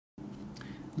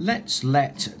Let's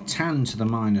let tan to the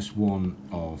minus 1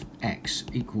 of x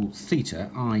equal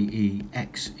theta, i.e.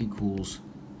 x equals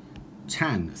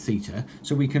tan theta.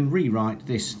 So we can rewrite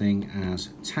this thing as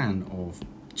tan of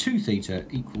 2 theta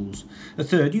equals a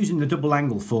third. Using the double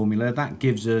angle formula, that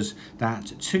gives us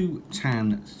that 2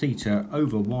 tan theta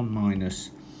over 1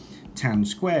 minus tan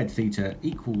squared theta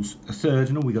equals a third,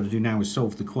 and all we've got to do now is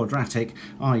solve the quadratic,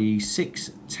 i.e.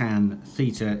 6 tan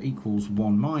theta equals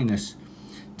 1 minus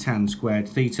tan squared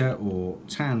theta, or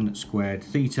tan squared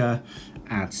theta,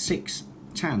 add 6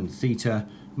 tan theta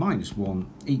minus 1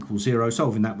 equals 0.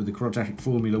 Solving that with the quadratic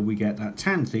formula, we get that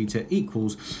tan theta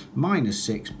equals minus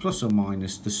 6 plus or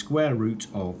minus the square root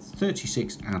of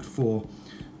 36 add 4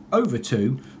 over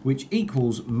 2, which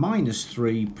equals minus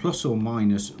 3 plus or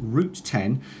minus root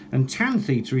 10, and tan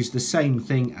theta is the same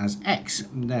thing as x,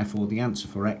 and therefore the answer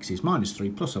for x is minus 3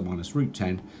 plus or minus root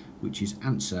 10, which is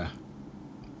answer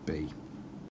B.